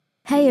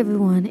Hey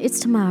everyone, it's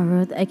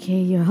Tamara, aka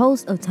your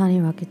host of Tiny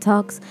Rocket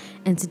Talks,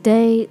 and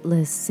today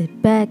let's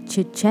sit back,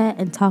 chit chat,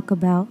 and talk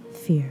about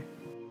fear.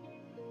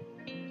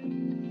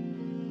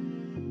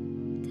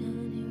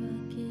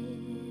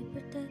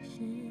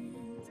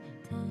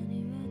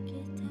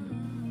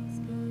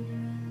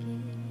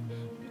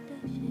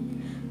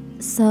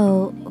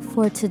 So,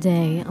 for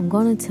today, I'm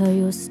going to tell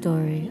you a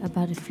story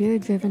about a fear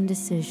driven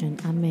decision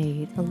I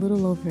made a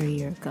little over a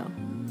year ago.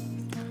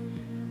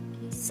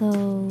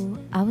 So,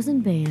 I was in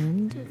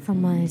band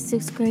from my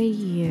 6th grade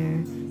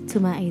year to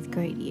my 8th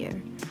grade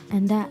year,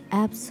 and I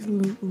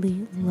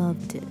absolutely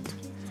loved it.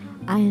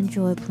 I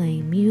enjoyed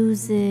playing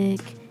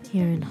music,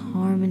 hearing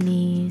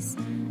harmonies,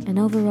 and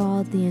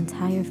overall the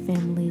entire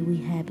family we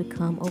had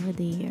become over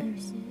the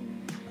years.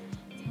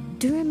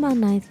 During my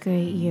 9th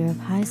grade year of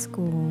high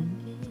school,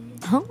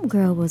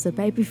 Homegirl was a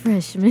baby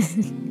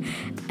freshman,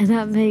 and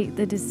I made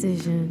the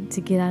decision to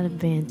get out of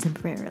band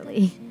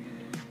temporarily.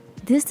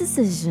 This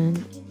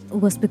decision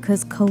was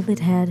because COVID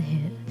had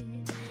hit,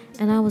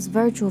 and I was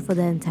virtual for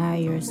the entire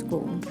year of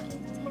school.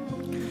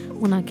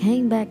 When I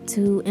came back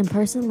to in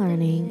person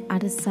learning, I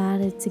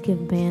decided to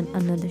give band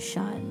another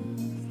shot.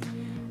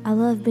 I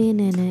loved being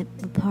in it,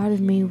 but part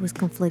of me was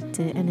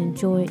conflicted and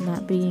enjoyed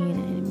not being in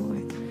it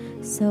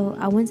anymore. So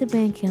I went to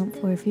band camp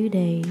for a few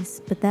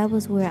days, but that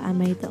was where I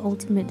made the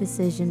ultimate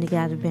decision to get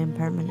out of band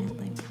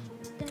permanently.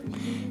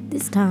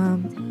 This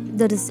time,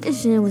 the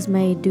decision was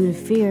made due to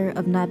fear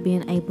of not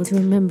being able to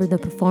remember the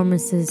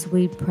performances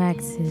we'd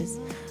practiced,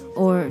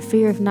 or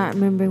fear of not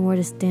remembering where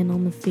to stand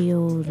on the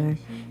field, or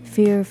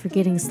fear of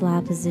forgetting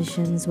slide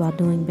positions while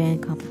doing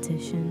band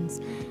competitions,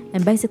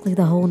 and basically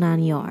the whole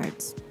 9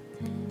 yards.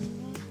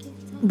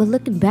 But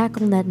looking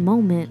back on that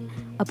moment,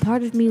 a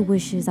part of me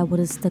wishes I would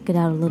have stuck it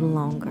out a little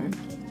longer.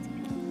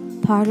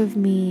 Part of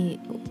me,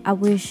 I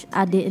wish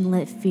I didn't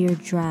let fear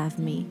drive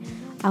me.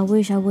 I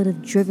wish I would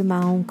have driven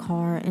my own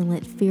car and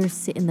let fear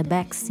sit in the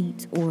back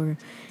seat or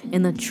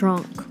in the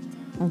trunk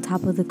on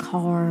top of the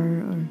car,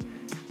 or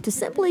to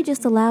simply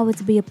just allow it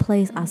to be a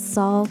place I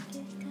saw,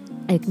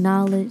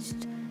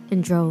 acknowledged,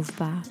 and drove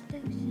by.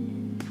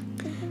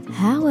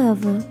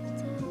 However,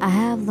 I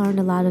have learned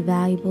a lot of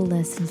valuable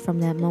lessons from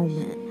that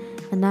moment,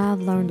 and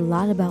I've learned a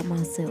lot about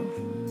myself.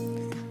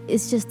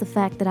 It's just the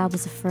fact that I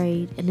was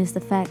afraid, and it's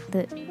the fact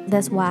that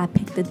that's why I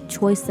picked the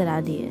choice that I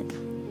did.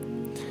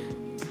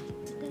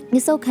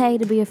 It's okay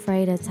to be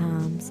afraid at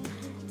times.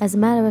 As a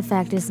matter of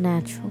fact, it's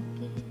natural.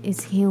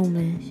 It's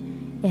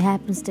human. It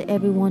happens to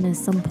everyone at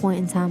some point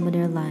in time of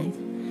their life.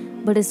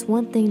 But it's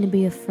one thing to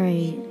be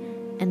afraid,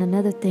 and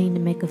another thing to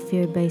make a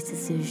fear-based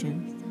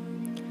decision.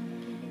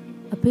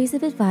 A piece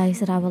of advice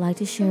that I would like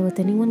to share with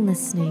anyone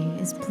listening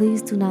is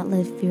please do not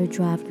let fear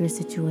drive your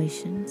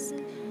situations.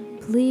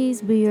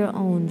 Please be your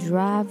own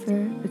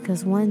driver,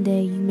 because one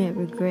day you may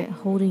regret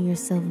holding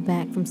yourself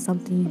back from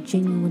something you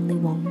genuinely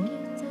want.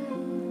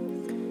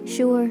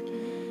 Sure,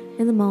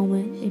 in the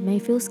moment, it may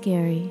feel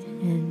scary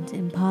and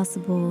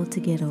impossible to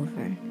get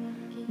over.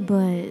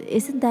 But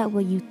isn't that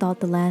what you thought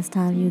the last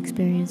time you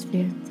experienced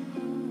fear?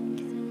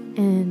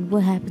 And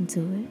what happened to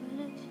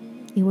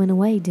it? It went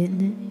away,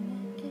 didn't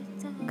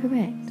it?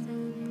 Correct.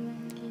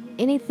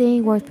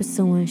 Anything worth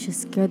pursuing should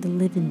scare the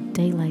living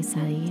daylights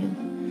out of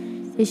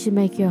you. It should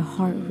make your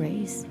heart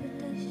race.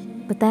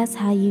 But that's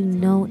how you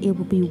know it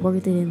will be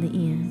worth it in the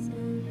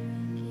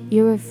end.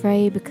 You're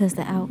afraid because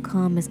the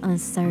outcome is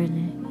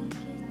uncertain.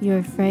 You're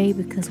afraid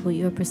because what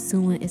you're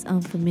pursuing is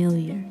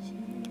unfamiliar.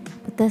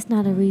 But that's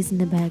not a reason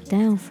to back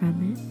down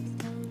from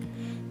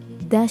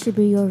it. That should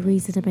be your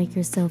reason to make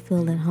yourself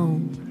feel at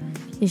home.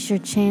 It's your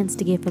chance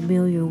to get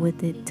familiar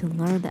with it, to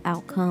learn the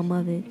outcome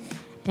of it,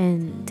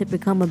 and to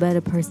become a better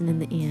person in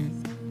the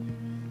end.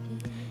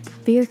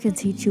 Fear can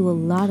teach you a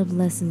lot of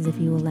lessons if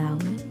you allow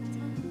it.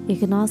 It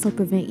can also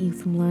prevent you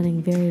from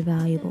learning very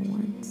valuable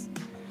ones.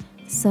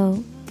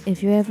 So,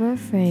 if you're ever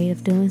afraid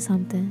of doing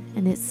something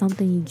and it's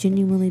something you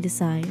genuinely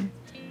desire,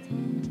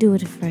 do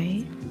it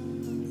afraid.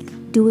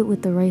 Do it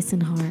with a racing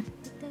heart.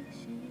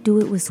 Do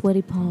it with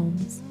sweaty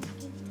palms.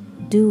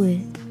 Do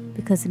it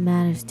because it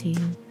matters to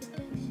you.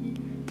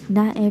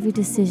 Not every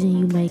decision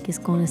you make is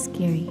going to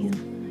scare you,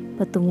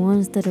 but the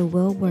ones that are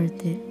well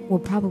worth it will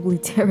probably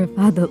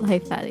terrify the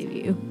life out of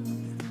you.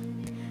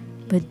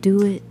 But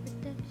do it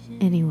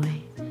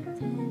anyway.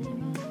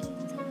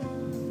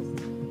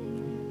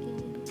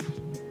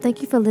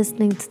 Thank you for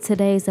listening to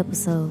today's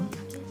episode.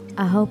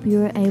 I hope you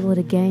were able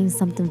to gain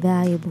something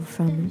valuable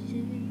from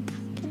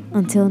it.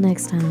 Until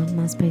next time,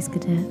 my space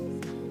cadet.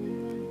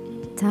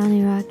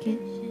 Tiny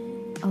Rocket,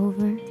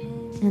 over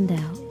and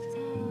out.